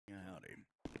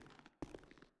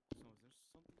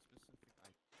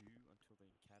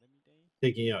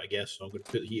taking you out, I guess. So I'm going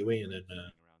to put the heat away and then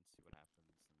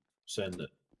send it.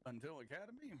 Until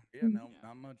Academy? Yeah, no,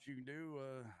 not much you can do.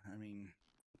 I mean,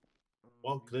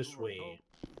 walk this way. I think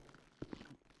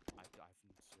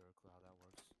it's your how that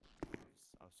works.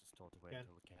 I was just told to wait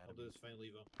until Academy. I'll do this fine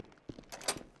lever.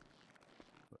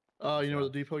 You know where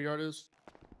the depot yard is?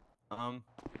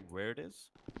 Where it is?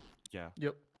 Yeah.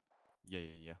 Yep.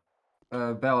 Yeah.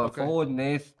 Bella, Okay. follow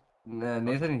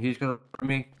Nathan. He's gonna run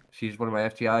me. He's one of my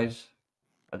FTIs.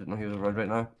 I didn't know he was around right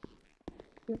now.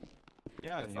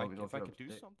 Yeah, And if he'll I be looking could up do to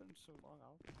date. something so long,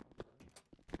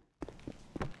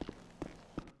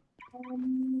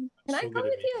 Can I So come good of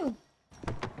with you?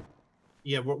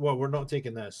 Yeah, we're not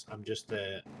taking this. I'm just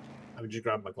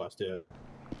grabbing my class 2.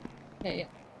 Yeah.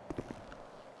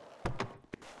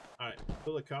 All right,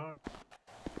 pull the car.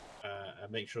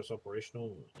 And make sure it's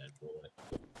operational, and then roll it.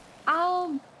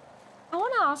 I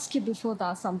want to ask you before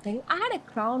that something. I had a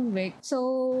Crown Vic,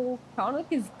 so Crown Vic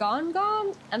is gone,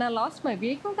 and I lost my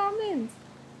vehicle. That means.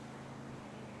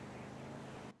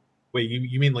 Wait,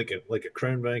 you mean like a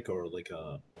Crown Vic or like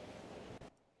a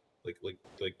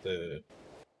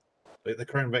the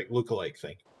Crown Vic lookalike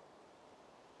thing?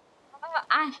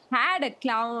 I had a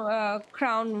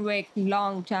Crown Vic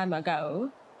long time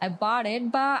ago. I bought it,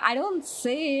 but I don't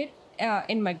see it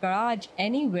in my garage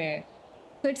anywhere.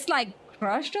 So it's like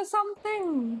crushed or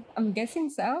something. I'm guessing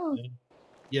so.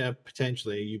 Yeah,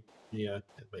 potentially. It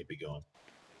might be gone.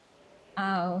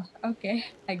 Oh, okay.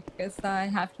 I guess I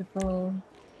have to go.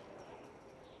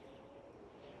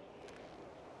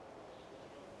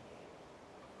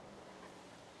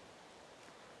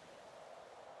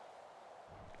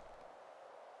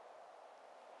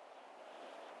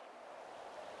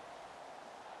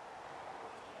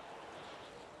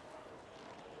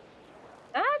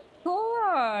 That's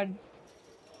good.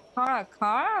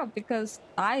 Car, because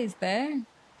I is there.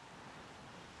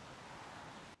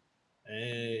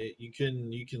 You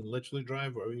can literally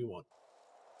drive wherever you want.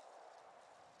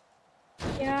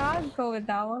 Yeah, I'll go with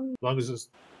that one. As long as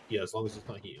it's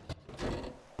not heated.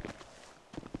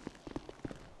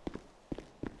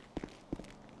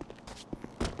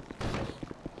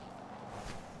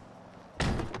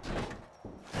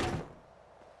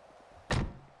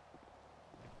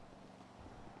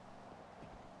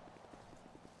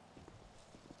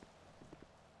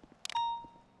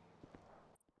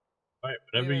 Alright,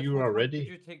 whenever you are ready. What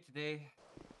did you take today?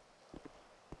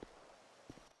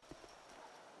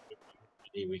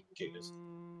 We can kick this.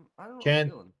 I don't know what I'm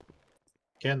feeling.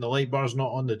 Ken, the light bar's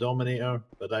not on the Dominator,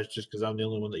 but that's just because I'm the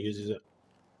only one that uses it.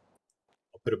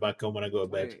 I'll put it back on when I go to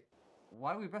bed. Wait,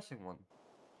 why are we missing one?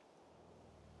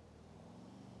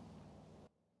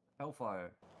 Hellfire.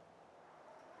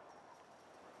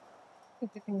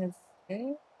 Everything is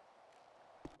there.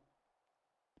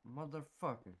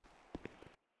 Motherfucker.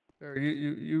 There,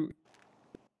 you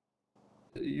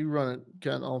run it,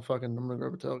 Ken. I'm gonna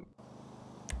grab a tailgate.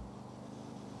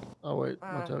 Oh wait,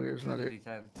 my tailgate's not here.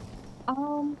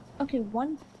 Okay,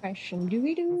 one question. Do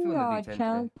we do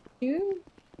child too?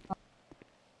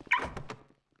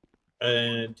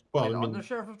 And well, Wait, I mean,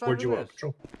 undersheriff of where'd you Driver work? is?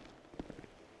 Patrol.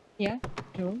 Yeah,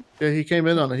 true. Yeah, he came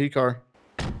in on a he car.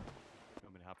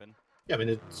 Yeah, I mean,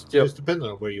 it's just depending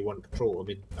on where you want to patrol. I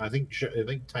mean, I think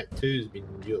Type 2 has been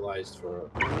utilized for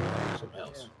something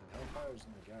else.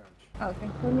 Okay,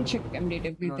 let me check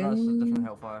MDW No, then. that's a different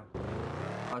Hellfire.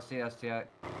 I see STI.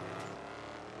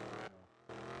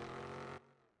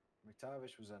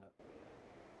 McTavish was in it.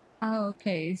 Oh,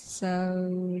 okay,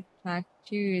 so Tac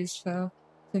 2 is for...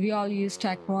 So we all use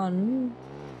Tac 1.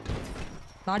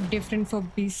 Not different for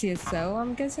BCSO,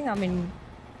 I'm guessing? I mean,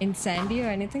 in Sandy or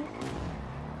anything?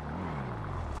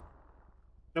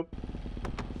 Nope.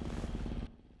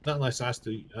 Not unless we're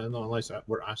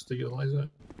asked to utilize it.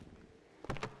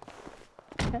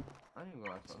 Okay. I didn't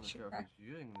realize that undersheriff is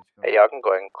using this car. Hey, y'all can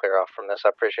go ahead and clear off from this. I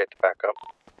appreciate the backup.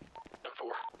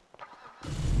 4.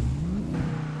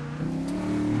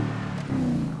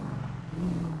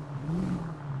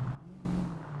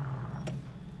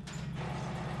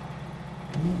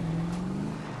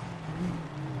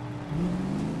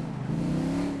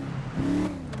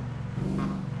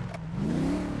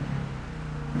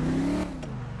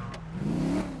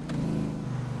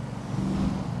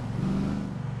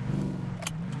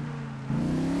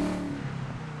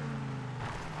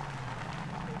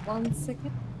 One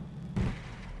second.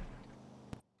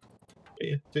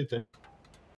 Yeah, take that.